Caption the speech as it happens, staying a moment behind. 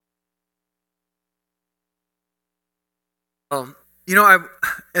Um, you know,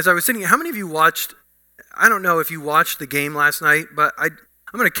 as I was sitting, how many of you watched? I don't know if you watched the game last night, but I'm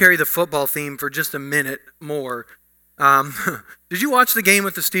going to carry the football theme for just a minute more. Um, did you watch the game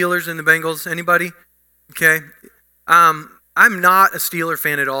with the Steelers and the Bengals? Anybody? Okay. I'm not a Steeler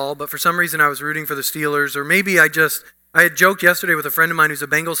fan at all, but for some reason I was rooting for the Steelers, or maybe I had joked yesterday with a friend of mine who's a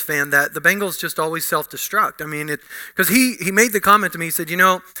Bengals fan that the Bengals just always self-destruct. I mean, because he made the comment to me, he said,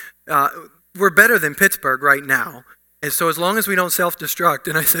 we're better than Pittsburgh right now. And so as long as we don't self-destruct,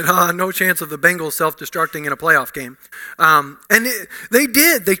 and I said, no chance of the Bengals self-destructing in a playoff game. They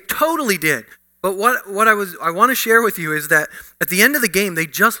did. They totally did. But what I want to share with you is that at the end of the game, they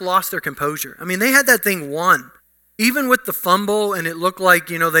just lost their composure. I mean, they had that thing won. Even with the fumble, and it looked like,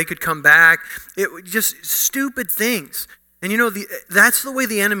 they could come back. It just stupid things. And, that's the way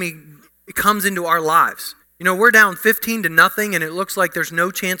the enemy comes into our lives. We're down 15-0, and it looks like there's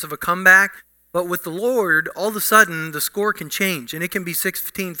no chance of a comeback. But with the Lord, all of a sudden, the score can change, and it can be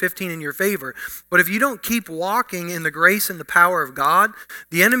 16-15 in your favor. But if you don't keep walking in the grace and the power of God,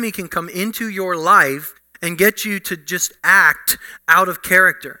 the enemy can come into your life and get you to just act out of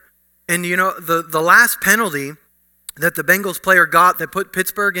character. And, the last penalty that the Bengals player got that put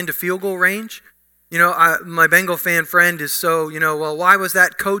Pittsburgh into field goal range, my Bengal fan friend is so, well, why was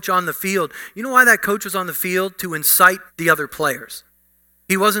that coach on the field? You know why that coach was on the field? To incite the other players.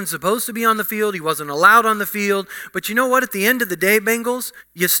 He wasn't supposed to be on the field. He wasn't allowed on the field. But you know what? At the end of the day, Bengals,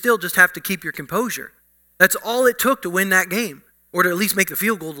 you still just have to keep your composure. That's all it took to win that game, or to at least make the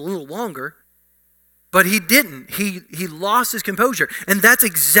field goal a little longer. But he didn't. He lost his composure. And that's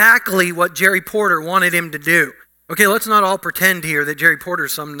exactly what Jerry Porter wanted him to do. Okay, let's not all pretend here that Jerry Porter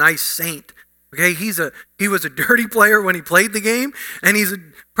is some nice saint. Okay, he was a dirty player when he played the game, and he's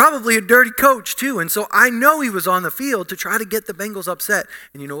probably a dirty coach too. And so I know he was on the field to try to get the Bengals upset.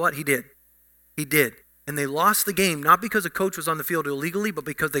 And you know what? He did. He did. And they lost the game, not because a coach was on the field illegally, but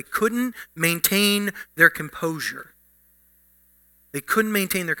because they couldn't maintain their composure. They couldn't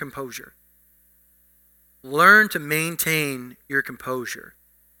maintain their composure. Learn to maintain your composure.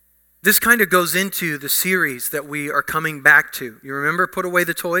 This kind of goes into the series that we are coming back to. You remember Put Away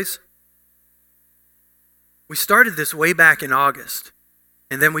the Toys? We started this way back in August,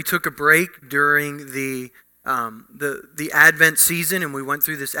 and then we took a break during the Advent season, and we went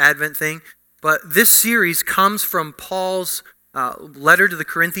through this Advent thing. But this series comes from Paul's letter to the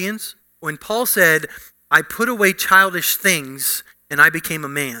Corinthians, when Paul said, I put away childish things, and I became a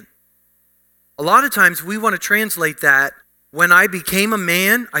man. A lot of times we want to translate that, when I became a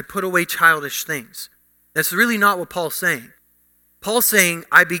man, I put away childish things. That's really not what Paul's saying. Paul's saying,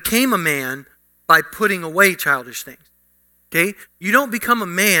 I became a man by putting away childish things. Okay? You don't become a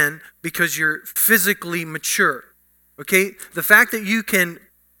man because you're physically mature. Okay? The fact that you can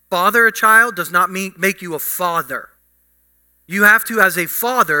father a child does not make you a father. You have to, as a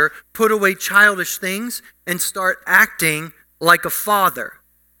father, put away childish things and start acting like a father.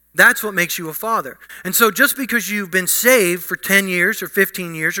 That's what makes you a father. And so just because you've been saved for 10 years or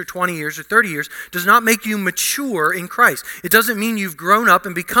 15 years or 20 years or 30 years does not make you mature in Christ. It doesn't mean you've grown up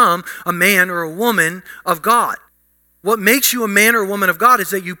and become a man or a woman of God. What makes you a man or a woman of God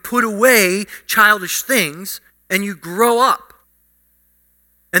is that you put away childish things and you grow up.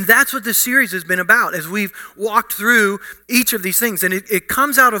 And that's what this series has been about as we've walked through each of these things. And it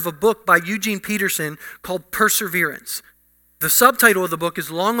comes out of a book by Eugene Peterson called Perseverance. The subtitle of the book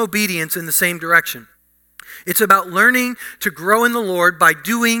is Long Obedience in the Same Direction. It's about learning to grow in the Lord by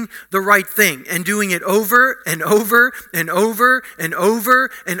doing the right thing and doing it over and over and over and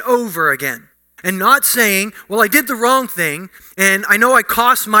over and over again. And not saying, well, I did the wrong thing and I know I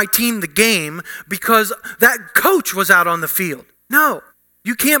cost my team the game because that coach was out on the field. No.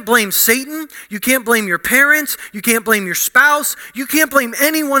 You can't blame Satan. You can't blame your parents. You can't blame your spouse. You can't blame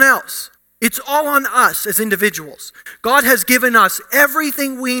anyone else. It's all on us as individuals. God has given us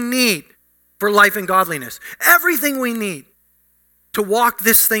everything we need for life and godliness. Everything we need to walk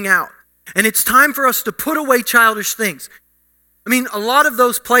this thing out. And it's time for us to put away childish things. I mean, a lot of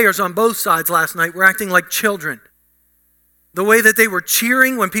those players on both sides last night were acting like children. The way that they were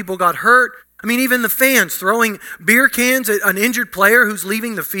cheering when people got hurt. I mean, even the fans throwing beer cans at an injured player who's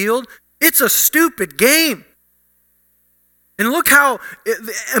leaving the field. It's a stupid game. And look how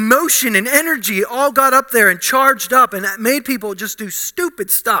emotion and energy all got up there and charged up, and that made people just do stupid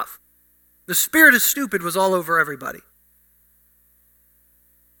stuff. The spirit of stupid was all over everybody.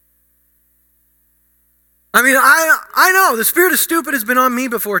 I mean, I know the spirit of stupid has been on me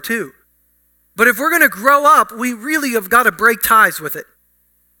before too. But if we're going to grow up, we really have got to break ties with it.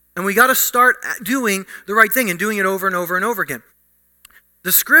 And we got to start doing the right thing and doing it over and over and over again.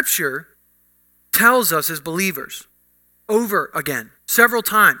 The scripture tells us as believers, over again, several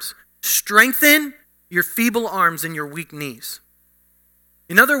times. Strengthen your feeble arms and your weak knees.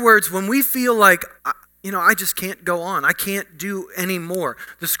 In other words, when we feel like, I just can't go on, I can't do any more,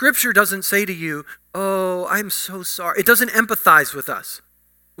 the scripture doesn't say to you, oh, I'm so sorry. It doesn't empathize with us.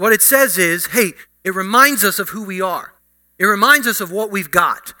 What it says is, hey, it reminds us of who we are. It reminds us of what we've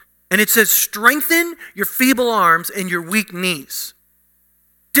got. And it says, strengthen your feeble arms and your weak knees.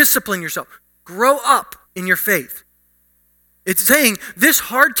 Discipline yourself. Grow up in your faith. It's saying this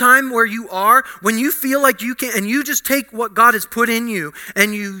hard time where you are, when you feel like you can, and you just take what God has put in you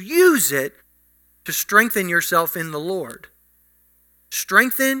and you use it to strengthen yourself in the Lord.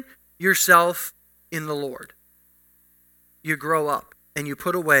 Strengthen yourself in the Lord. You grow up and you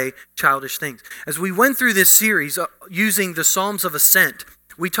put away childish things. As we went through this series using the Psalms of Ascent,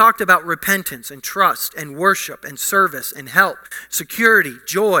 we talked about repentance and trust and worship and service and help, security,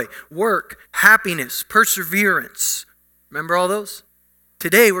 joy, work, happiness, perseverance. Remember all those?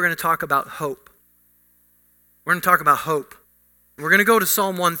 Today we're going to talk about hope. We're going to talk about hope. We're going to go to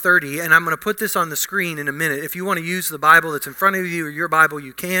Psalm 130, and I'm going to put this on the screen in a minute. If you want to use the Bible that's in front of you or your Bible,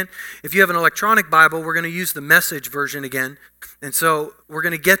 you can. If you have an electronic Bible, we're going to use the Message version again. And so we're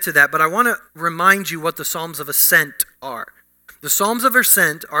going to get to that. But I want to remind you what the Psalms of Ascent are. The Psalms of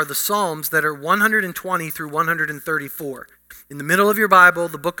Ascent are the Psalms that are 120 through 134. In the middle of your Bible,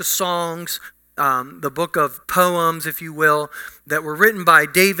 the book of songs, the book of poems, if you will, that were written by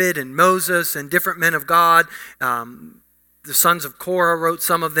David and Moses and different men of God. The sons of Korah wrote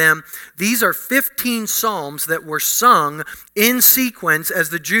some of them. These are 15 psalms that were sung in sequence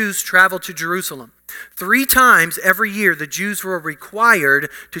as the Jews traveled to Jerusalem. 3 times every year, the Jews were required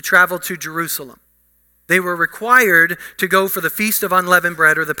to travel to Jerusalem. They were required to go for the Feast of Unleavened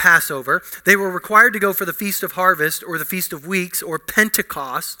Bread or the Passover. They were required to go for the Feast of Harvest or the Feast of Weeks or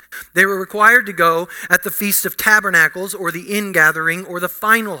Pentecost. They were required to go at the Feast of Tabernacles or the Ingathering or the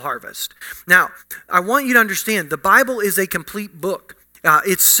Final Harvest. Now, I want you to understand, the Bible is a complete book.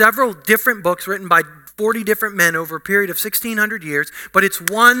 It's several different books written by 40 different men over a period of 1,600 years, but it's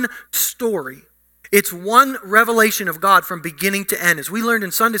one story. It's one revelation of God from beginning to end. As we learned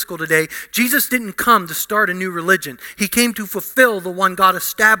in Sunday school today, Jesus didn't come to start a new religion. He came to fulfill the one God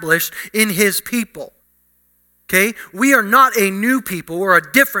established in his people. Okay? We are not a new people. We're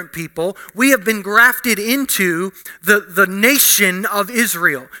a different people. We have been grafted into the nation of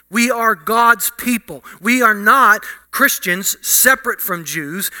Israel. We are God's people. We are not Christians separate from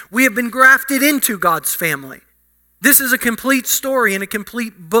Jews. We have been grafted into God's family. This is a complete story and a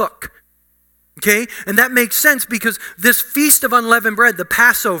complete book. Okay? And that makes sense because this Feast of Unleavened Bread, the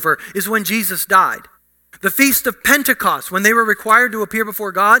Passover, is when Jesus died. The Feast of Pentecost, when they were required to appear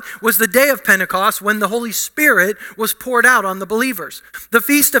before God, was the day of Pentecost when the Holy Spirit was poured out on the believers. The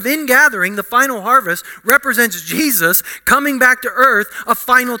Feast of Ingathering, the final harvest, represents Jesus coming back to earth a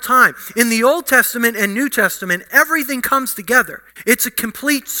final time. In the Old Testament and New Testament, everything comes together. It's a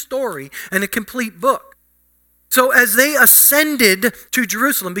complete story and a complete book. So as they ascended to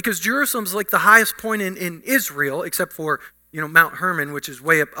Jerusalem, because Jerusalem's like the highest point in Israel, except for, Mount Hermon, which is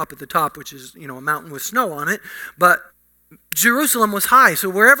way up at the top, which is, a mountain with snow on it. But Jerusalem was high. So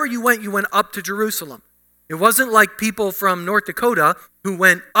wherever you went up to Jerusalem. It wasn't like people from North Dakota who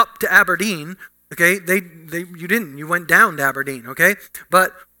went up to Aberdeen. Okay, you didn't. You went down to Aberdeen. Okay,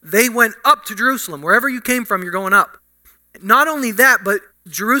 but they went up to Jerusalem. Wherever you came from, you're going up. Not only that, but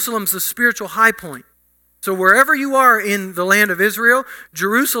Jerusalem's the spiritual high point. So wherever you are in the land of Israel,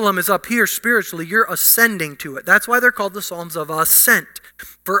 Jerusalem is up here spiritually. You're ascending to it. That's why they're called the Psalms of Ascent.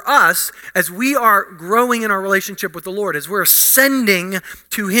 For us, as we are growing in our relationship with the Lord, as we're ascending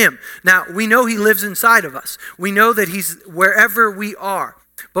to Him. Now, we know He lives inside of us. We know that He's wherever we are.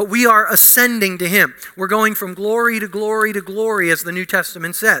 But we are ascending to Him. We're going from glory to glory to glory, as the New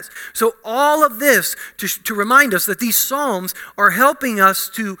Testament says. So all of this to remind us that these Psalms are helping us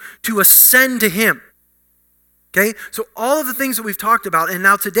to ascend to Him. Okay, so all of the things that we've talked about, and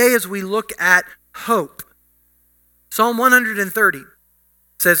now today as we look at hope, Psalm 130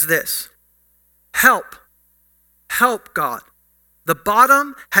 says this, help, God, the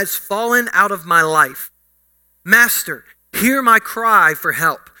bottom has fallen out of my life. Master, hear my cry for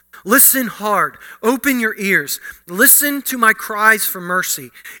help. Listen hard, open your ears, listen to my cries for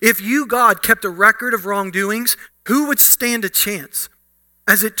mercy. If you, God, kept a record of wrongdoings, who would stand a chance?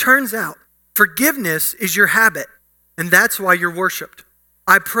 As it turns out, forgiveness is your habit, and that's why you're worshipped.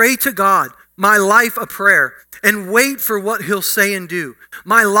 I pray to God, my life a prayer, and wait for what He'll say and do.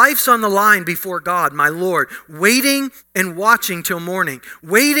 My life's on the line before God, my Lord, waiting and watching till morning.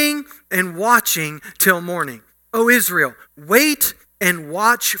 Waiting and watching till morning. O Israel, wait and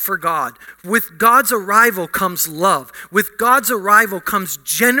watch for God. With God's arrival comes love. With God's arrival comes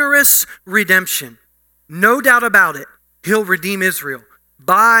generous redemption. No doubt about it, he'll redeem Israel.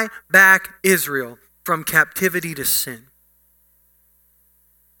 Buy back Israel from captivity to sin.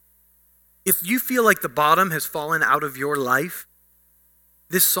 If you feel like the bottom has fallen out of your life,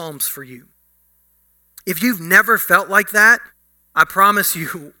 this psalm's for you. If you've never felt like that, I promise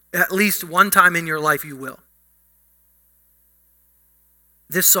you, at least one time in your life you will.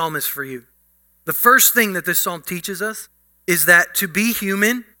 This psalm is for you. The first thing that this psalm teaches us is that to be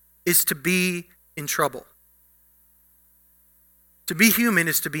human is to be in trouble. To be human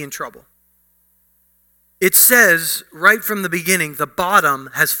is to be in trouble. It says right from the beginning, the bottom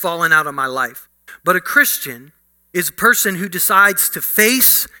has fallen out of my life. But a Christian is a person who decides to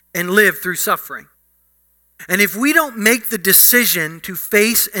face and live through suffering. And if we don't make the decision to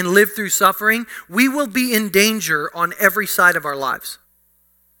face and live through suffering, we will be in danger on every side of our lives.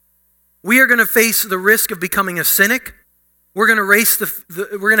 We are going to face the risk of becoming a cynic. We're going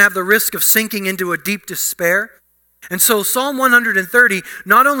to have the risk of sinking into a deep despair. And so Psalm 130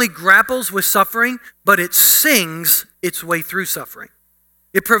 not only grapples with suffering, but it sings its way through suffering.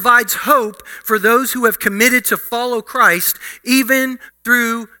 It provides hope for those who have committed to follow Christ even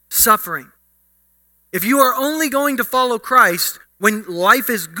through suffering. If you are only going to follow Christ when life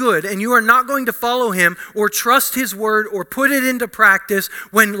is good, and you are not going to follow him or trust his word or put it into practice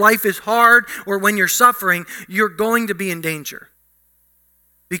when life is hard or when you're suffering, you're going to be in danger.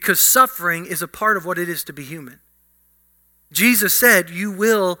 Because suffering is a part of what it is to be human. Jesus said, you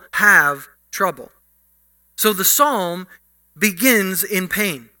will have trouble. So the psalm begins in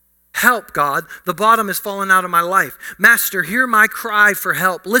pain. Help, God. The bottom has fallen out of my life. Master, hear my cry for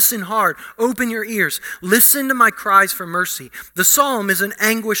help. Listen hard. Open your ears. Listen to my cries for mercy. The psalm is an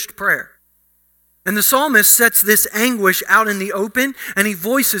anguished prayer. And the psalmist sets this anguish out in the open, and he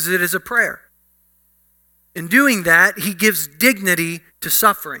voices it as a prayer. In doing that, he gives dignity to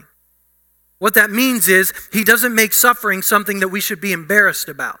suffering. What that means is he doesn't make suffering something that we should be embarrassed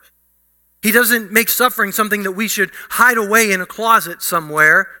about. He doesn't make suffering something that we should hide away in a closet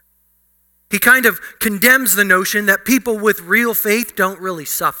somewhere. He kind of condemns the notion that people with real faith don't really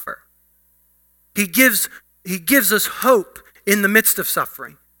suffer. He gives us hope in the midst of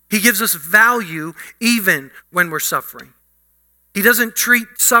suffering. He gives us value even when we're suffering. He doesn't treat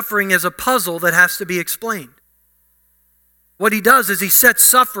suffering as a puzzle that has to be explained. What he does is he sets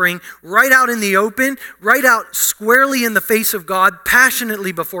suffering right out in the open, right out squarely in the face of God,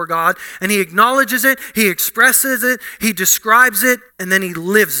 passionately before God, and he acknowledges it, he expresses it, he describes it, and then he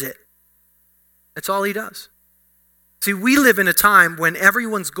lives it. That's all he does. See, we live in a time when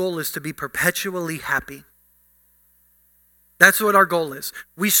everyone's goal is to be perpetually happy. That's what our goal is.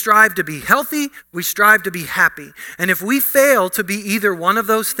 We strive to be healthy, we strive to be happy. And if we fail to be either one of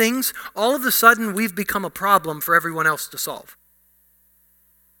those things, all of a sudden we've become a problem for everyone else to solve.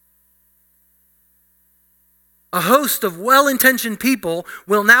 A host of well-intentioned people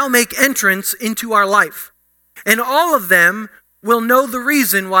will now make entrance into our life. And all of them will know the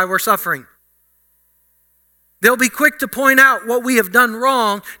reason why we're suffering. They'll be quick to point out what we have done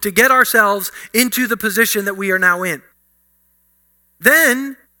wrong to get ourselves into the position that we are now in.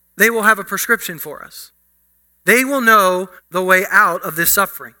 Then they will have a prescription for us. They will know the way out of this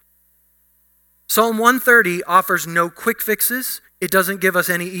suffering. Psalm 130 offers no quick fixes. It doesn't give us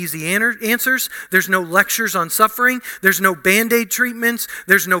any easy answers. There's no lectures on suffering. There's no Band-Aid treatments.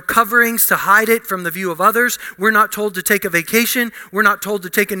 There's no coverings to hide it from the view of others. We're not told to take a vacation. We're not told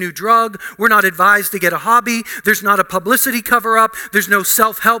to take a new drug. We're not advised to get a hobby. There's not a publicity cover-up. There's no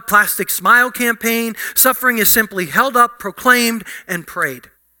self-help plastic smile campaign. Suffering is simply held up, proclaimed, and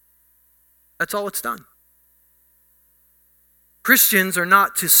prayed. That's all it's done. Christians are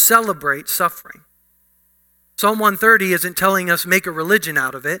not to celebrate suffering. Psalm 130 isn't telling us make a religion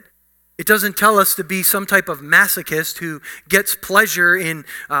out of it. It doesn't tell us to be some type of masochist who gets pleasure in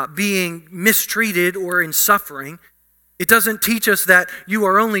being mistreated or in suffering. It doesn't teach us that you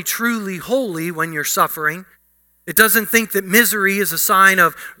are only truly holy when you're suffering. It doesn't think that misery is a sign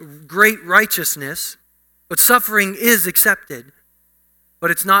of great righteousness. But suffering is accepted,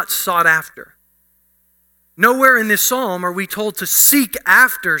 but it's not sought after. Nowhere in this psalm are we told to seek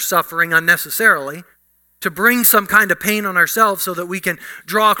after suffering unnecessarily, to bring some kind of pain on ourselves so that we can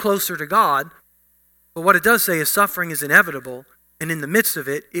draw closer to God. But what it does say is suffering is inevitable, and in the midst of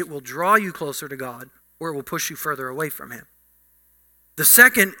it, it will draw you closer to God, or it will push you further away from him. The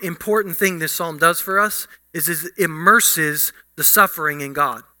second important thing this psalm does for us is it immerses the suffering in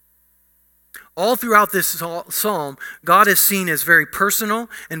God. All throughout this psalm, God is seen as very personal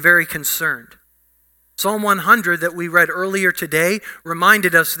and very concerned. Psalm 100 that we read earlier today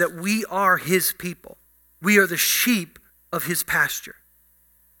reminded us that we are his people. We are the sheep of his pasture.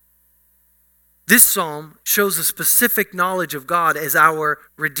 This psalm shows a specific knowledge of God as our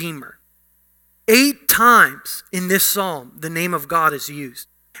Redeemer. 8 times in this psalm, the name of God is used.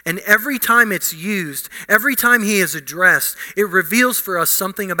 And every time it's used, every time he is addressed, it reveals for us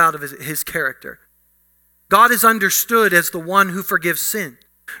something about his character. God is understood as the one who forgives sin.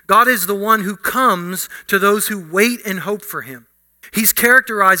 God is the one who comes to those who wait and hope for him. He's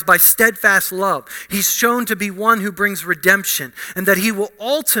characterized by steadfast love. He's shown to be one who brings redemption, and that he will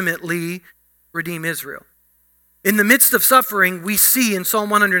ultimately redeem Israel. In the midst of suffering, we see in Psalm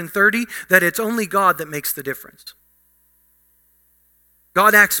 130 that it's only God that makes the difference.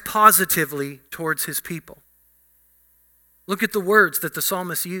 God acts positively towards his people. Look at the words that the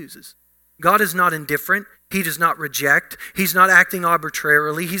psalmist uses. God is not indifferent. He does not reject. He's not acting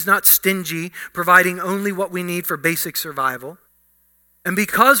arbitrarily. He's not stingy, providing only what we need for basic survival. And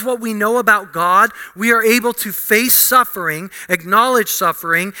because what we know about God, we are able to face suffering, acknowledge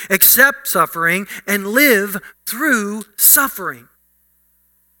suffering, accept suffering, and live through suffering,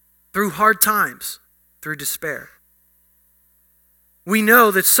 through hard times, through despair. We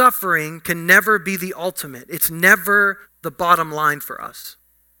know that suffering can never be the ultimate. It's never the bottom line for us.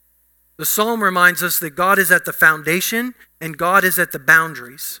 The psalm reminds us that God is at the foundation and God is at the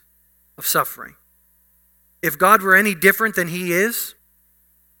boundaries of suffering. If God were any different than he is,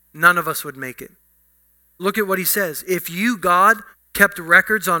 none of us would make it. Look at what he says. If you, God, kept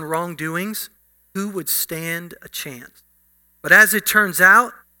records on wrongdoings, who would stand a chance? But as it turns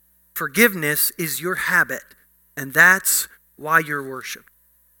out, forgiveness is your habit, and that's why you're worshipped.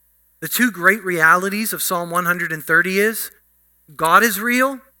 The two great realities of Psalm 130 is God is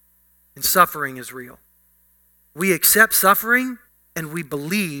real and suffering is real. We accept suffering and we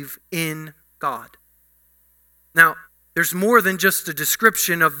believe in God. Now, there's more than just a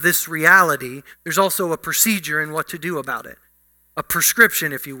description of this reality. There's also a procedure in what to do about it. A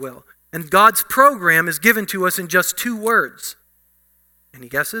prescription, if you will. And God's program is given to us in just 2 words. Any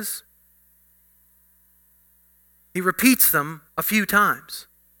guesses? He repeats them a few times.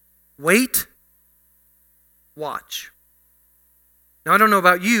 Wait, watch. Now, I don't know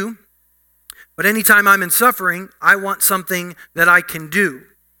about you, but anytime I'm in suffering, I want something that I can do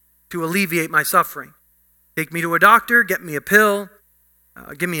to alleviate my suffering. Take me to a doctor, get me a pill,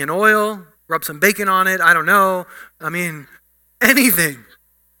 give me an oil, rub some bacon on it, I don't know. I mean, anything.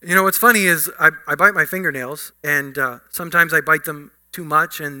 You know, what's funny is I bite my fingernails, and sometimes I bite them too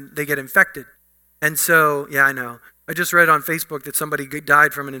much and they get infected. And so, yeah, I know. I just read on Facebook that somebody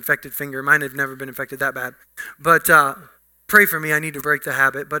died from an infected finger. Mine have never been infected that bad. But pray for me, I need to break the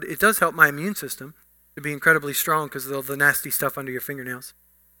habit. But it does help my immune system to be incredibly strong because of the nasty stuff under your fingernails.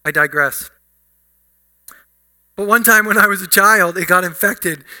 I digress. But one time when I was a child, it got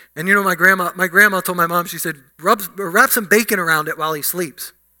infected. And you know, my grandma told my mom, she said, wrap some bacon around it while he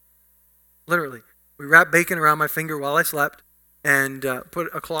sleeps. Literally. We wrapped bacon around my finger while I slept and put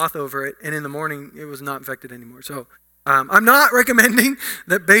a cloth over it. And in the morning, it was not infected anymore. So I'm not recommending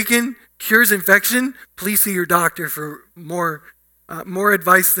that bacon cures infection. Please see your doctor for more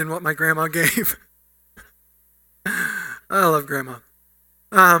advice than what my grandma gave. I love grandma.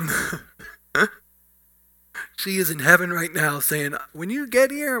 She is in heaven right now saying, when you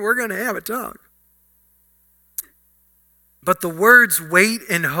get here, we're going to have a talk. But the words wait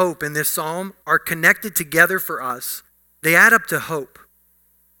and hope in this psalm are connected together for us. They add up to hope.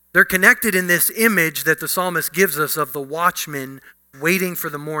 They're connected in this image that the psalmist gives us of the watchman waiting for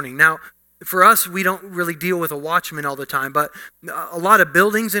the morning. Now, for us, we don't really deal with a watchman all the time, but a lot of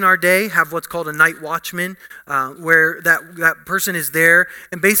buildings in our day have what's called a night watchman, where that person is there,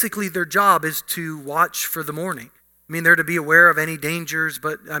 and basically their job is to watch for the morning. I mean, they're to be aware of any dangers,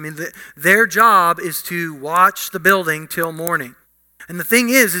 but I mean, their job is to watch the building till morning. And the thing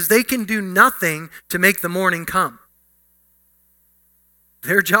is they can do nothing to make the morning come.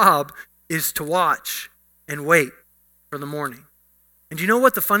 Their job is to watch and wait for the morning. And you know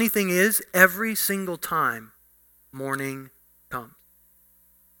what the funny thing is? Every single time, morning comes.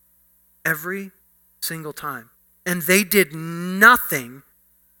 Every single time. And they did nothing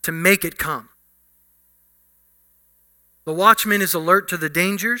to make it come. The watchman is alert to the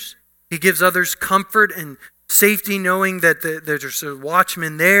dangers. He gives others comfort and safety knowing that there's a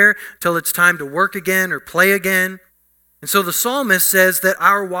watchman there till it's time to work again or play again. And so the psalmist says that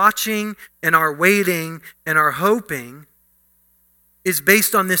our watching and our waiting and our hoping is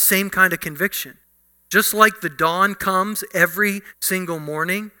based on this same kind of conviction. Just like the dawn comes every single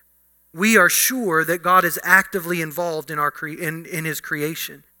morning, we are sure that God is actively involved in his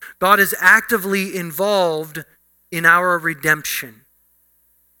creation. God is actively involved in our redemption.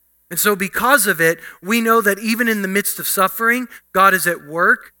 And so because of it, we know that even in the midst of suffering, God is at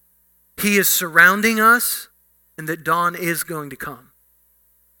work, He is surrounding us, and that dawn is going to come.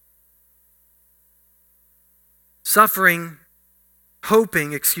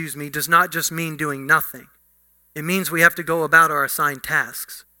 Hoping, does not just mean doing nothing. It means we have to go about our assigned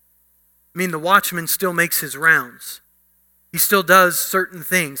tasks. I mean, the watchman still makes his rounds. He still does certain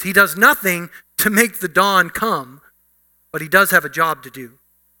things. He does nothing to make the dawn come, but he does have a job to do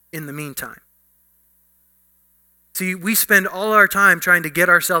in the meantime. See, we spend all our time trying to get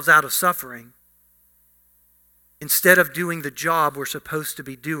ourselves out of suffering instead of doing the job we're supposed to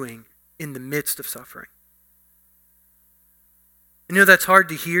be doing in the midst of suffering. I know that's hard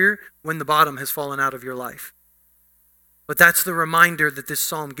to hear when the bottom has fallen out of your life. But that's the reminder that this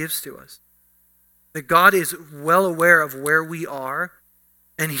psalm gives to us. That God is well aware of where we are,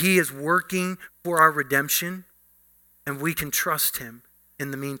 and He is working for our redemption, and we can trust Him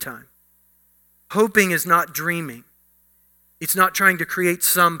in the meantime. Hoping is not dreaming. It's not trying to create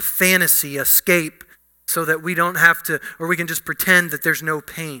some fantasy escape so that we don't have to, or we can just pretend that there's no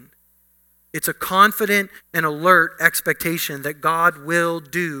pain. It's a confident and alert expectation that God will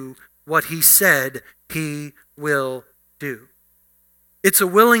do what He said He will do. It's a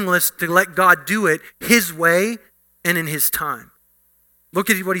willingness to let God do it His way and in His time. Look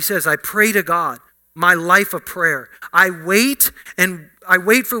at what He says. I pray to God, my life of prayer. I wait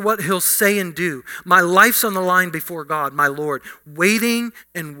for what He'll say and do. My life's on the line before God, my Lord, waiting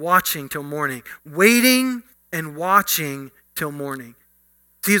and watching till morning. Waiting and watching till morning.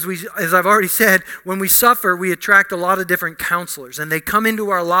 See, as I've already said, when we suffer, we attract a lot of different counselors, and they come into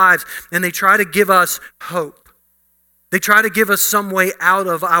our lives and they try to give us hope. They try to give us some way out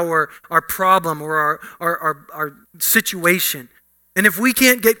of our problem or our situation. And if we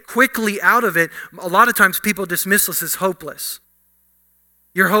can't get quickly out of it, a lot of times people dismiss us as hopeless.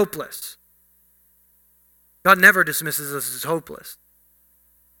 You're hopeless. God never dismisses us as hopeless.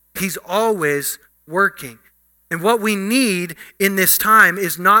 He's always working. And what we need in this time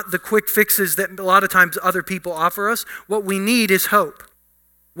is not the quick fixes that a lot of times other people offer us. What we need is hope.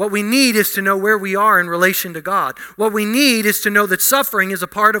 What we need is to know where we are in relation to God. What we need is to know that suffering is a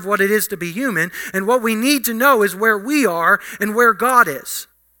part of what it is to be human. And what we need to know is where we are and where God is.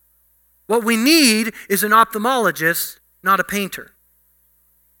 What we need is an ophthalmologist, not a painter.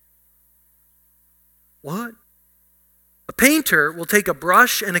 What? A painter will take a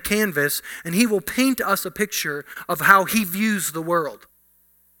brush and a canvas and he will paint us a picture of how he views the world.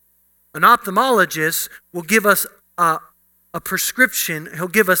 An ophthalmologist will give us a prescription. He'll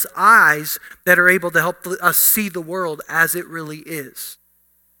give us eyes that are able to help us see the world as it really is.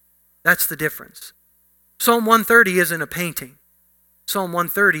 That's the difference. Psalm 130 isn't a painting. Psalm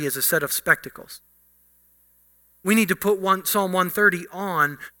 130 is a set of spectacles. We need to put Psalm 130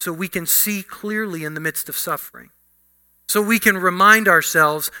 on so we can see clearly in the midst of suffering. So we can remind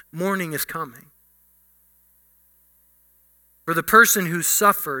ourselves morning is coming. For the person who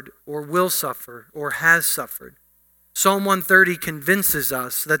suffered or will suffer or has suffered, Psalm 130 convinces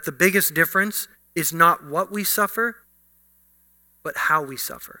us that the biggest difference is not what we suffer, but how we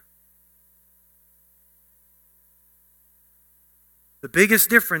suffer. The biggest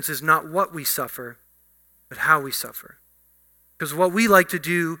difference is not what we suffer, but how we suffer. Because what we like to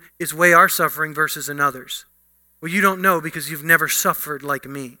do is weigh our suffering versus another's. Well, you don't know because you've never suffered like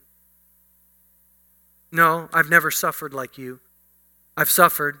me. No, I've never suffered like you. I've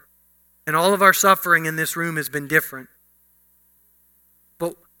suffered. And all of our suffering in this room has been different.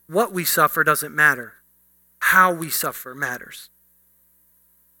 But what we suffer doesn't matter. How we suffer matters.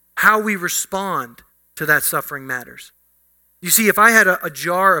 How we respond to that suffering matters. You see, if I had a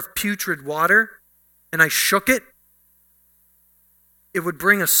jar of putrid water and I shook it, it would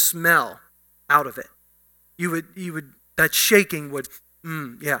bring a smell out of it. That shaking would,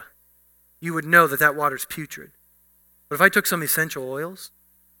 you would know that water's putrid. But if I took some essential oils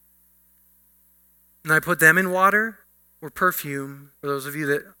and I put them in water or perfume, for those of you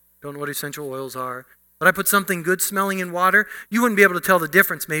that don't know what essential oils are, but I put something good smelling in water, you wouldn't be able to tell the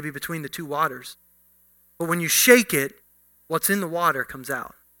difference maybe between the two waters. But when you shake it, what's in the water comes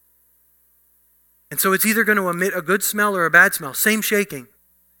out. And so it's either going to emit a good smell or a bad smell. Same shaking.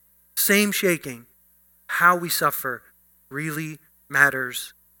 Same shaking. How we suffer really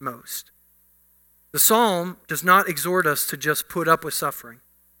matters most. The psalm does not exhort us to just put up with suffering.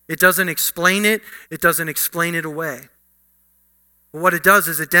 It doesn't explain it. It doesn't explain it away. But what it does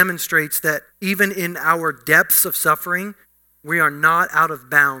is it demonstrates that even in our depths of suffering, we are not out of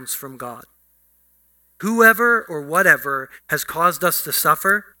bounds from God. Whoever or whatever has caused us to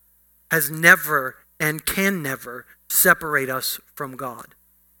suffer has never and can never separate us from God.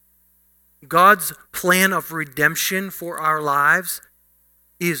 God's plan of redemption for our lives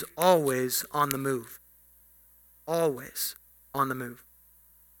is always on the move. Always on the move.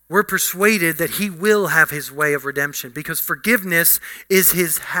 We're persuaded that he will have his way of redemption because forgiveness is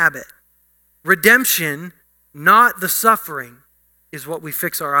his habit. Redemption, not the suffering, is what we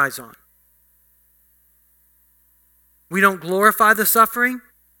fix our eyes on. We don't glorify the suffering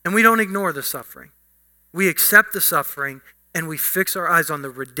and we don't ignore the suffering. We accept the suffering and we fix our eyes on the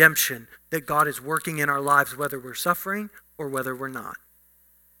redemption that God is working in our lives, whether we're suffering or whether we're not.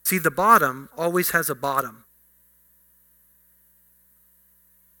 See, the bottom always has a bottom.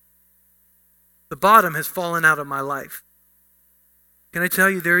 The bottom has fallen out of my life. Can I tell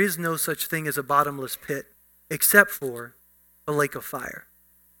you, there is no such thing as a bottomless pit except for a lake of fire.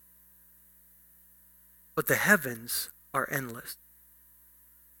 But the heavens are endless.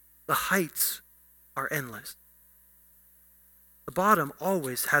 The heights are endless. The bottom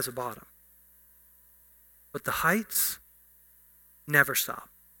always has a bottom. But the heights never stop.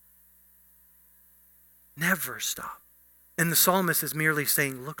 Never stop. And the psalmist is merely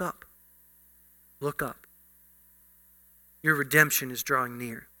saying, look up. Look up. Your redemption is drawing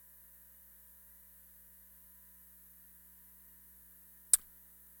near.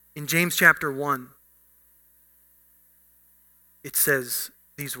 In James chapter 1, it says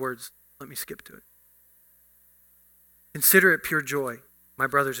these words. Let me skip to it. Consider it pure joy, my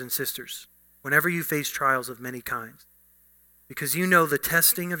brothers and sisters, whenever you face trials of many kinds, because you know the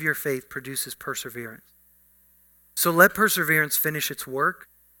testing of your faith produces perseverance. So let perseverance finish its work,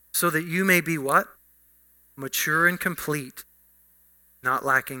 so that you may be what? Mature and complete, not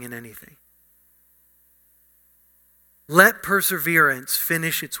lacking in anything. Let perseverance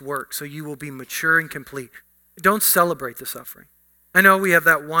finish its work, so you will be mature and complete. Don't celebrate the suffering. I know we have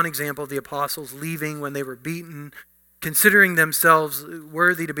that one example of the apostles leaving when they were beaten, considering themselves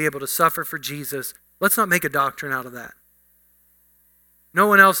worthy to be able to suffer for Jesus. Let's not make a doctrine out of that. No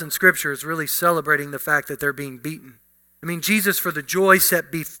one else in Scripture is really celebrating the fact that they're being beaten. I mean, Jesus, for the joy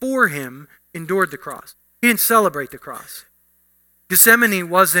set before him, endured the cross. He didn't celebrate the cross. Gethsemane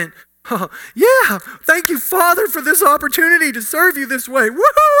wasn't, oh, yeah, thank you, Father, for this opportunity to serve you this way.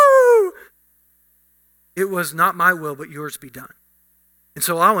 Woohoo! It was not my will, but yours be done. And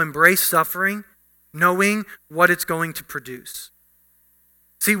so I'll embrace suffering, knowing what it's going to produce.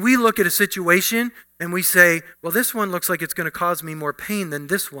 See, we look at a situation and we say, well, this one looks like it's going to cause me more pain than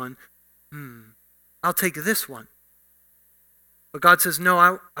this one. I'll take this one. But God says, no,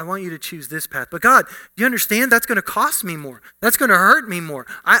 I want you to choose this path. But God, do you understand? That's going to cost me more. That's going to hurt me more.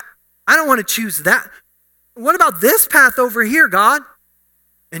 I don't want to choose that. What about this path over here, God?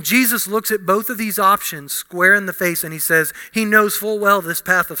 And Jesus looks at both of these options square in the face and he says, he knows full well this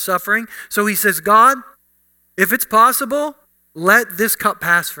path of suffering. So he says, God, if it's possible, let this cup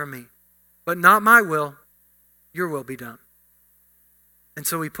pass from me. But not my will, your will be done. And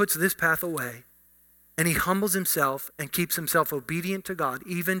so he puts this path away and he humbles himself and keeps himself obedient to God,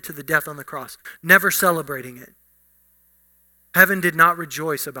 even to the death on the cross, never celebrating it. Heaven did not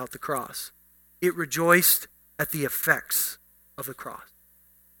rejoice about the cross. It rejoiced at the effects of the cross.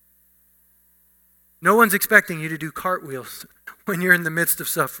 No one's expecting you to do cartwheels when you're in the midst of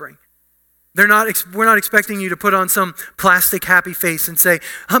suffering. We're not expecting you to put on some plastic happy face and say,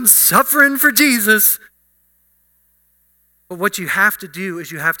 I'm suffering for Jesus. But what you have to do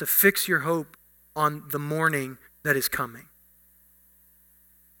is you have to fix your hope on the morning that is coming.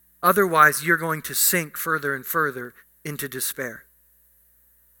 Otherwise, you're going to sink further and further into despair.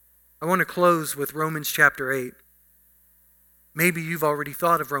 I want to close with Romans chapter 8. Maybe you've already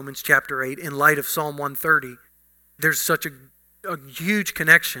thought of Romans chapter 8 in light of Psalm 130. There's such a huge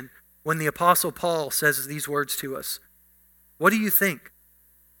connection when the Apostle Paul says these words to us. What do you think?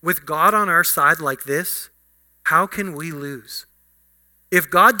 With God on our side like this, how can we lose? If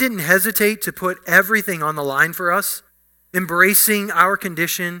God didn't hesitate to put everything on the line for us, embracing our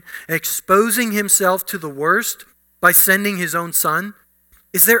condition, exposing himself to the worst by sending his own son,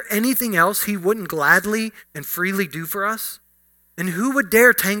 is there anything else he wouldn't gladly and freely do for us? And who would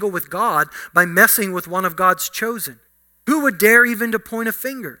dare tangle with God by messing with one of God's chosen? Who would dare even to point a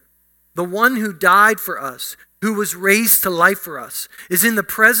finger? The one who died for us, who was raised to life for us, is in the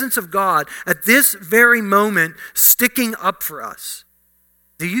presence of God at this very moment, sticking up for us.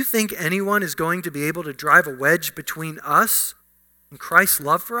 Do you think anyone is going to be able to drive a wedge between us and Christ's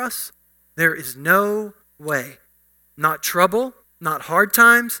love for us? There is no way. Not trouble, not hard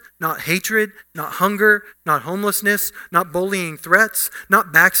times, not hatred, not hunger, not homelessness, not bullying threats, not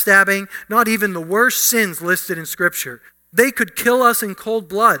backstabbing, not even the worst sins listed in Scripture. They could kill us in cold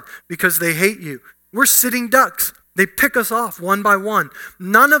blood because they hate you. We're sitting ducks. They pick us off one by one.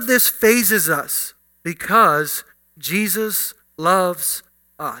 None of this phases us because Jesus loves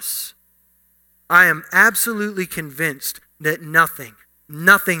us. I am absolutely convinced that nothing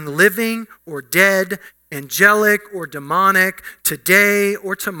living or dead, angelic or demonic, today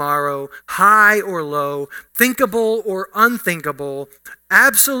or tomorrow, high or low, thinkable or unthinkable,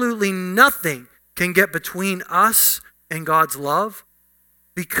 absolutely nothing can get between us and God's love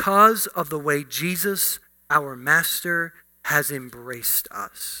because of the way Jesus, our Master, has embraced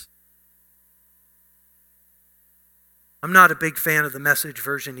us. I'm not a big fan of the Message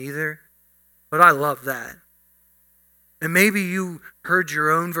version either, but I love that. And maybe you heard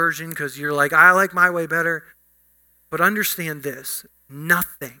your own version because you're like, I like my way better. But understand this,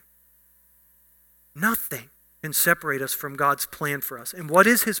 nothing can separate us from God's plan for us. And what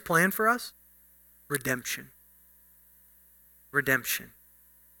is his plan for us? Redemption. Redemption.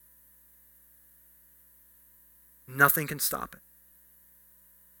 Nothing can stop it.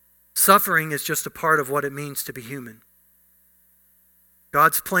 Suffering is just a part of what it means to be human.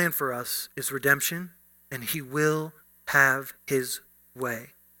 God's plan for us is redemption, and he will have his way.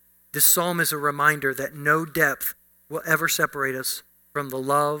 This psalm is a reminder that no depth will ever separate us from the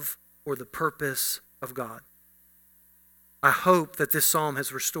love or the purpose of God. I hope that this psalm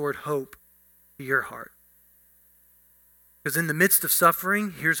has restored hope to your heart. Because in the midst of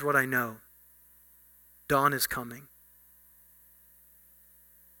suffering, here's what I know. Dawn is coming.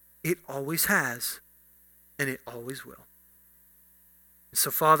 It always has, and it always will. And so,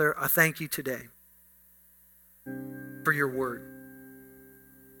 Father, I thank you today for your word.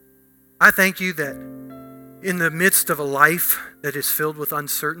 I thank you that in the midst of a life that is filled with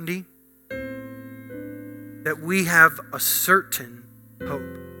uncertainty, that we have a certain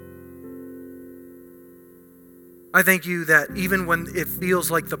hope. I thank you that even when it feels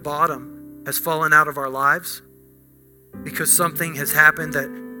like the bottom has fallen out of our lives, because something has happened that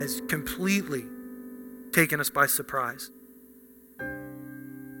has completely taken us by surprise,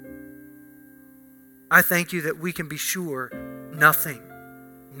 I thank you that we can be sure nothing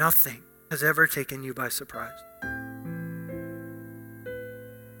has ever taken you by surprise.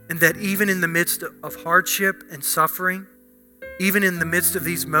 And that even in the midst of hardship and suffering, even in the midst of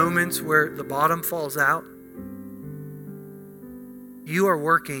these moments where the bottom falls out, you are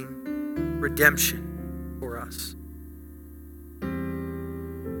working redemption for us.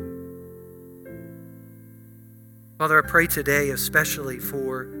 Father, I pray today especially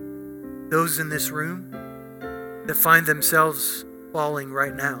for those in this room that find themselves falling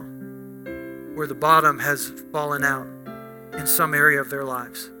right now, where the bottom has fallen out in some area of their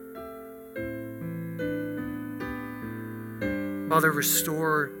lives. Father,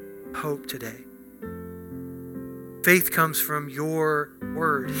 restore hope today. Faith comes from your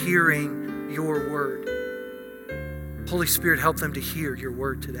word, hearing your word. Holy Spirit, help them to hear your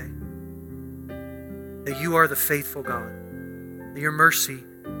word today. That you are the faithful God. That your mercy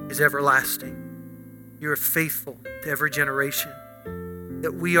is everlasting. You are faithful to every generation.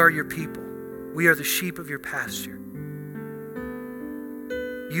 That we are your people. We are the sheep of your pasture.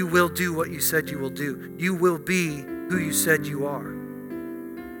 You will do what you said you will do. You will be who you said you are.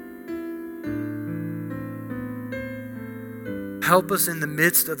 Help us in the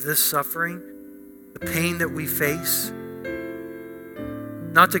midst of this suffering, the pain that we face,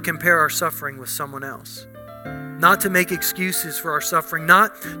 not to compare our suffering with someone else, not to make excuses for our suffering,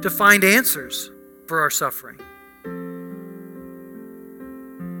 not to find answers for our suffering.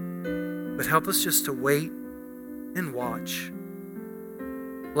 But help us just to wait and watch,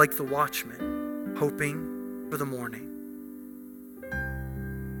 like the watchman, hoping for the morning,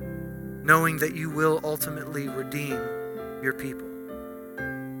 knowing that you will ultimately redeem your people.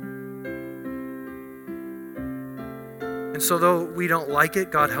 And so though we don't like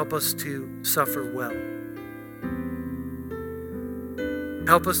it, God, help us to suffer well.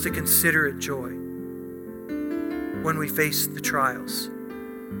 Help us to consider it joy when we face the trials.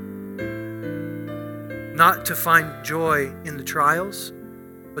 Not to find joy in the trials,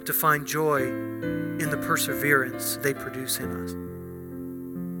 but to find joy in the perseverance they produce in us.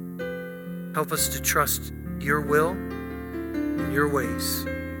 Help us to trust your will and your ways.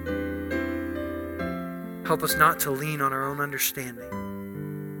 Help us not to lean on our own understanding,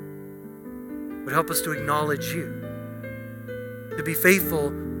 but help us to acknowledge you, to be faithful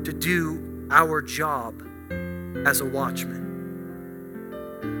to do our job as a watchman,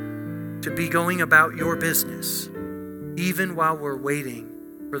 to be going about your business even while we're waiting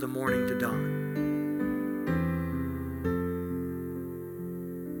for the morning to dawn.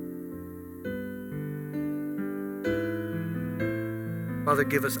 Father,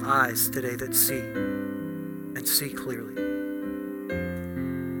 give us eyes today that see and see clearly.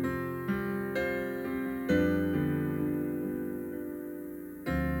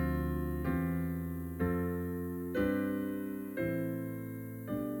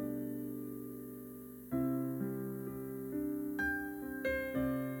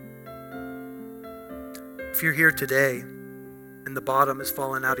 If you're here today and the bottom has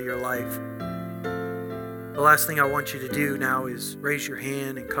fallen out of your life, the last thing I want you to do now is raise your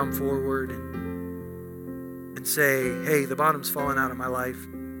hand and come forward and say, hey, the bottom's fallen out of my life.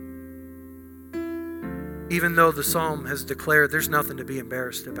 Even though the psalm has declared there's nothing to be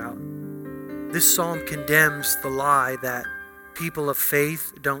embarrassed about. This psalm condemns the lie that people of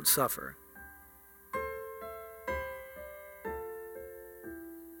faith don't suffer.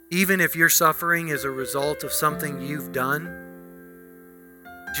 Even if your suffering is a result of something you've done,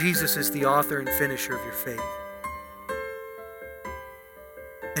 Jesus is the author and finisher of your faith.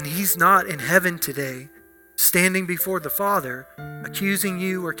 And he's not in heaven today, standing before the Father, accusing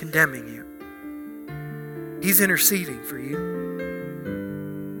you or condemning you. He's interceding for you.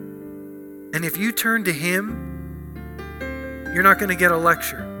 And if you turn to him, you're not going to get a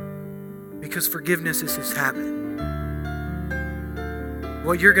lecture, because forgiveness is his habit.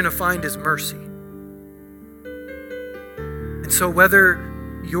 What you're going to find is mercy. And so whether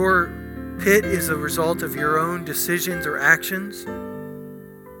your pit is a result of your own decisions or actions,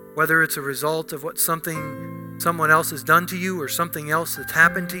 whether it's a result of what someone else has done to you or something else that's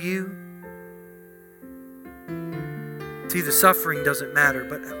happened to you, see, the suffering doesn't matter,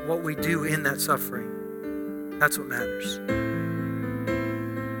 but what we do in that suffering, that's what matters.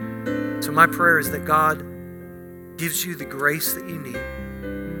 So my prayer is that God gives you the grace that you need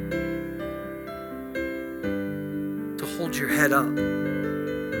to hold your head up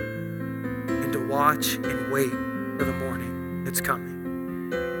and to watch and wait for the morning that's coming.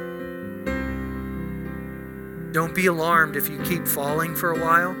 Don't be alarmed if you keep falling for a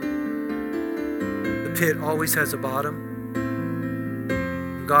while. The pit always has a bottom,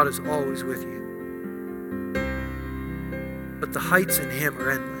 and God is always with you. But the heights in him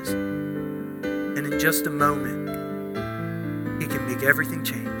are endless. And in just a moment, he can make everything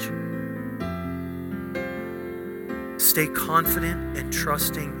change. Stay confident and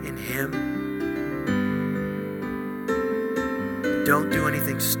trusting in him. Don't do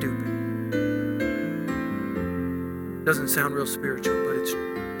anything stupid. Doesn't sound real spiritual, but it's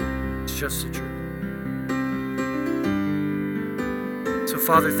just the truth. So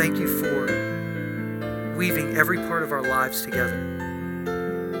Father, thank you for weaving every part of our lives together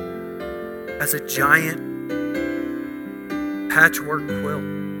as a giant patchwork quilt.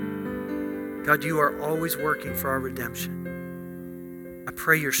 God, you are always working for our redemption. I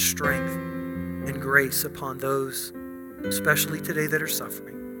pray your strength and grace upon those, especially today, that are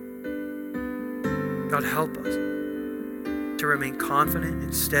suffering. God, help us to remain confident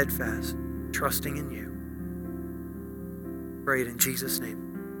and steadfast, trusting in you. Pray it in Jesus' name.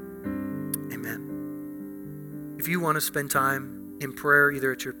 Amen. If you want to spend time in prayer,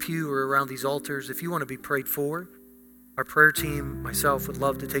 either at your pew or around these altars, if you want to be prayed for, our prayer team, myself, would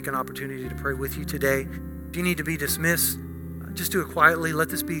love to take an opportunity to pray with you today. If you need to be dismissed, just do it quietly. Let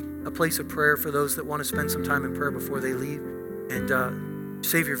this be a place of prayer for those that want to spend some time in prayer before they leave. And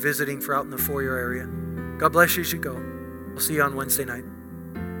save your visiting for out in the foyer area. God bless you as you go. We'll see you on Wednesday night.